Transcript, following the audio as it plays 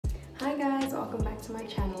Hi guys, welcome back to my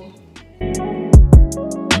channel.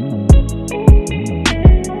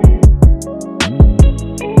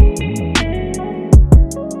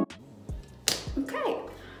 Okay,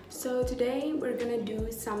 so today we're gonna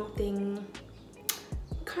do something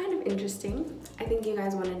kind of interesting. I think you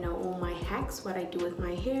guys want to know all my hacks, what I do with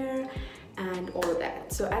my hair and all of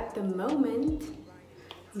that. So at the moment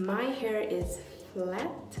my hair is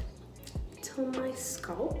flat to my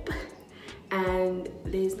scalp and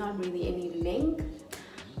there's not really any length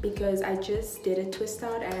because I just did a twist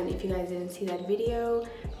out, and if you guys didn't see that video,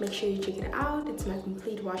 make sure you check it out. It's my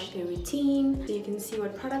complete wash day routine, so you can see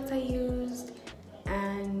what products I used,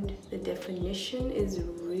 and the definition is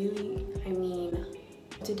really,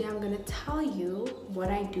 today I'm gonna tell you what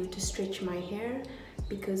I do to stretch my hair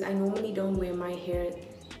because I normally don't wear my hair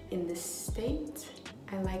in this state.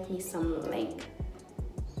 I like me some length.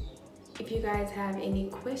 If you guys have any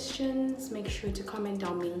questions, make sure to comment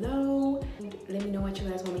down below and let me know what you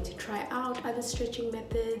guys want me to try out, other stretching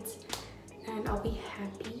methods, and I'll be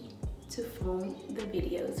happy to film the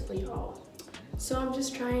videos for you all. So I'm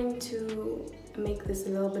just trying to make this a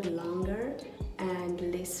little bit longer and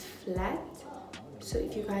less flat. So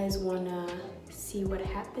if you guys wanna see what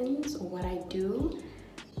happens or what I do,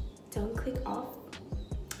 don't click off.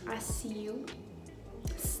 I see you.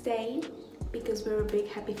 Stay, because we're a big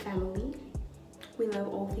happy family. We love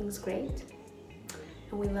all things great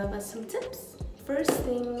and we love us some tips. First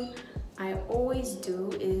thing I always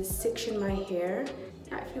do is section my hair.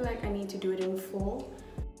 I feel like I need to do it in 4.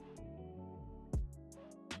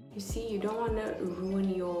 You see, you don't want to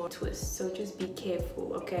ruin your twist, so just be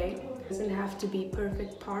careful, okay? It doesn't have to be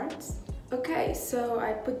perfect parts. Okay, so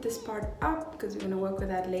I put this part up because we're gonna work with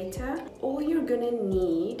that later. All you're gonna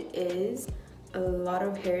need is a lot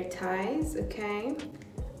of hair ties, okay?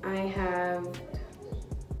 I have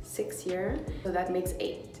 6 here, so that makes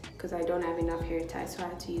 8 because I don't have enough hair ties, so I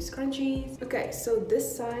had to use scrunchies. Okay, so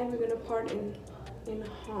this side we're gonna part in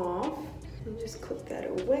half and just clip that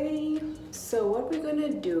away. So what we're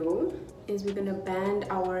gonna do is we're gonna band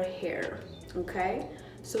our hair, okay?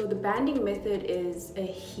 So the banding method is a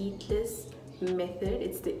heatless method.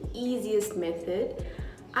 It's the easiest method.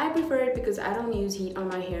 I prefer it because I don't use heat on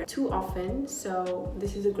my hair too often, so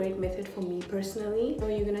this is a great method for me personally. So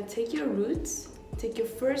you're gonna take your roots, take your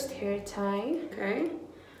first hair tie, okay?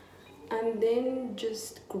 And then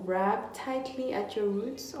just grab tightly at your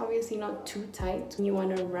roots, obviously not too tight. You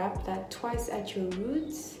wanna wrap that twice at your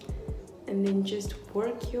roots and then just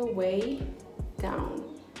work your way down.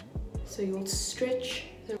 So you'll stretch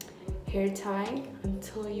the hair tie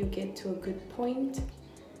until you get to a good point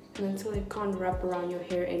and until it can't wrap around your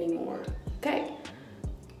hair anymore. Okay,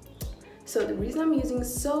 so the reason I'm using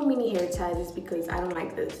so many hair ties is because I don't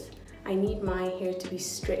like this. I need my hair to be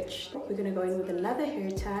stretched. We're gonna go in with another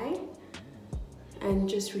hair tie and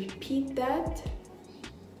just repeat that.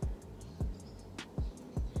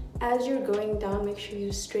 As you're going down, make sure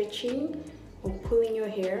you're stretching or pulling your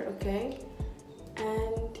hair, okay?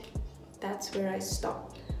 And that's where I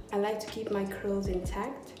stop. I like to keep my curls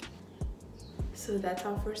intact. So that's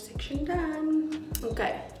our first section done.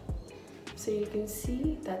 Okay, so you can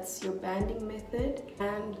see that's your banding method,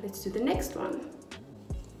 and let's do the next one.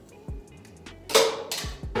 It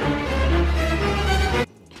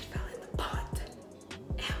fell in the pot.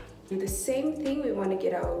 Do the same thing. We want to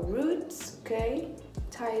get our roots, okay?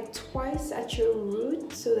 Tie it twice at your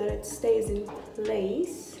root so that it stays in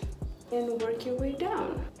place and work your way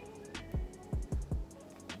down.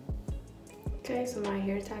 Okay, so my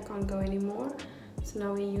hair tie can't go anymore. So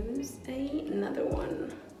now we use another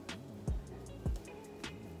one.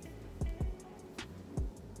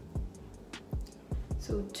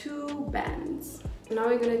 So 2 bands. Now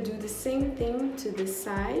we're gonna do the same thing to this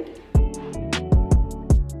side.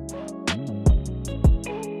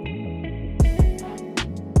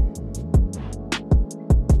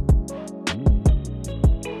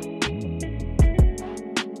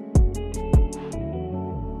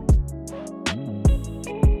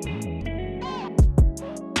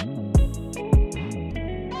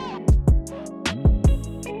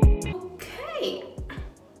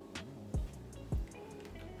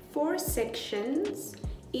 Sections,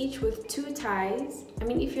 each with 2 ties.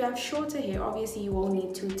 If you have shorter hair, obviously you won't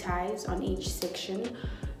need 2 ties on each section,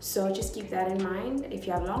 so just keep that in mind. If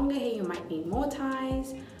you have longer hair, you might need more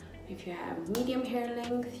ties. If you have medium hair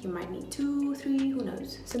length, you might need 2, 3, who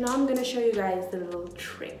knows. So now I'm gonna show you guys the little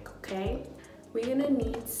trick, okay? We're gonna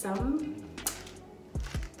need some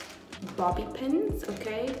bobby pins,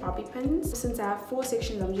 okay? Bobby pins. Since I have 4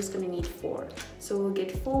 sections, I'm just gonna need 4. So we'll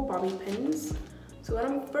get 4 bobby pins. So what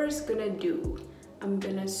I'm first gonna do, I'm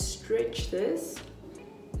gonna stretch this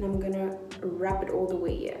and I'm gonna wrap it all the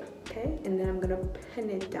way here, okay? And then I'm gonna pin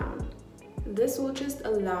it down. This will just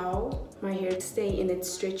allow my hair to stay in its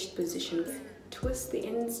stretched position. Twist the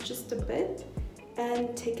ends just a bit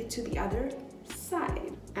and take it to the other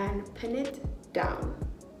side and pin it down.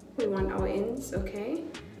 We want our ends, okay?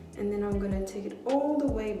 And then I'm gonna take it all the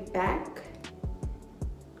way back.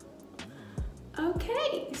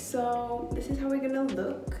 Okay, so this is how we're gonna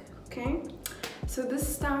look, okay? So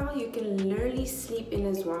this style you can literally sleep in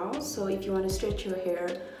as well. So if you want to stretch your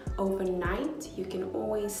hair overnight, you can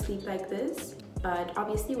always sleep like this. But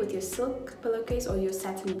obviously with your silk pillowcase or your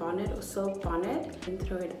satin bonnet or silk bonnet, and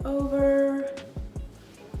throw it over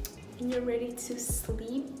and you're ready to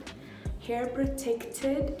sleep. Hair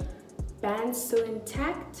protected, bands still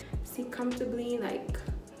intact, sleep comfortably, like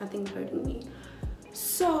nothing hurting me.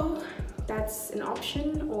 So that's an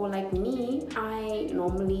option. Or like me, I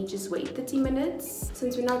normally just wait 30 minutes.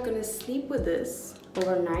 Since we're not gonna sleep with this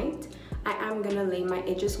overnight, I am gonna lay my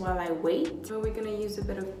edges while I wait. So we're gonna use a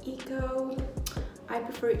bit of Eco. I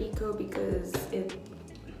prefer Eco because it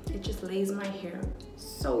just lays my hair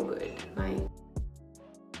so good. Like,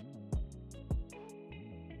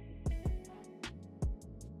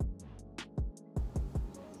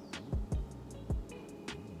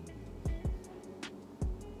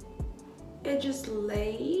 it just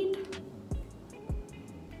laid.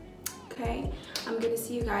 Okay, I'm gonna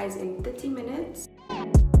see you guys in 30 minutes.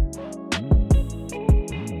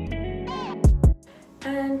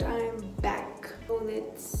 And I'm back. So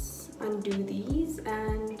let's undo these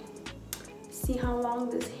and see how long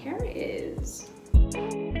this hair is.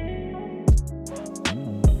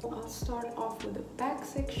 I'll start off with the back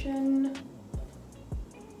section.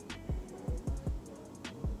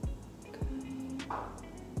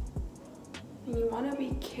 And you want to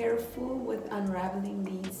be careful with unraveling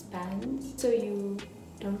these bands so you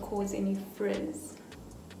don't cause any frizz.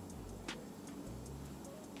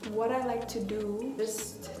 What I like to do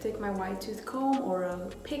is just take my wide tooth comb or a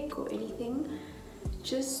pick or anything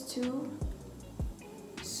just to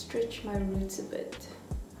stretch my roots a bit,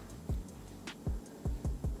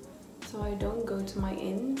 so I don't go to my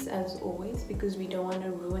ends as always, because we don't want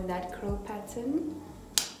to ruin that curl pattern,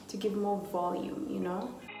 to give more volume, you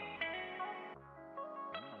know.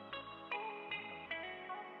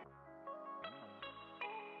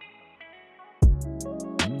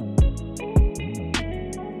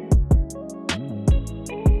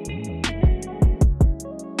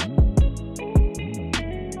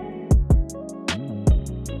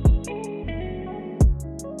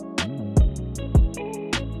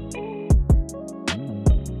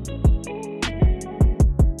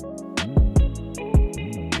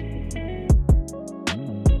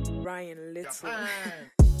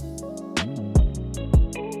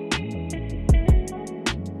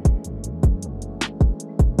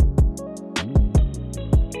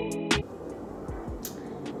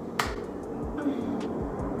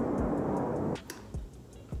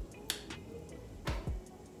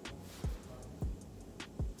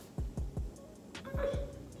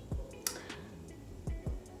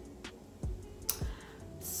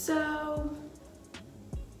 So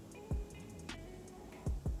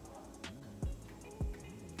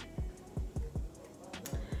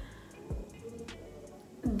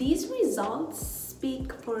these results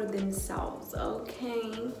speak for themselves,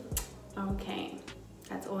 okay? Okay,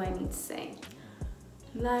 that's all I need to say.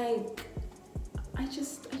 Like, I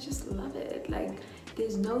just love it. Like,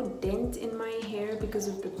 there's no dent in my hair because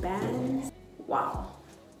of the bands. Wow.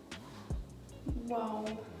 Wow.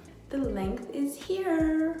 The length is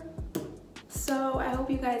here. So I hope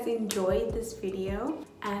you guys enjoyed this video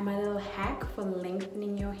and my little hack for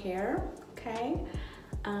lengthening your hair, okay?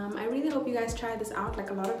 I really hope you guys try this out.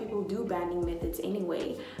 Like, a lot of people do banding methods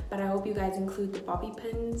anyway, but I hope you guys include the bobby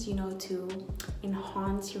pins, you know, to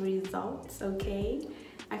enhance your results, okay?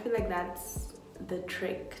 I feel like that's the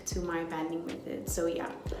trick to my banding method. So yeah,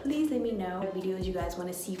 please let me know what videos you guys want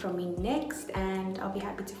to see from me next, and I'll be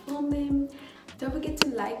happy to film them. Don't forget to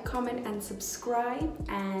like, comment, and subscribe,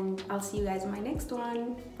 and I'll see you guys in my next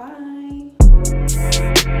one. Bye!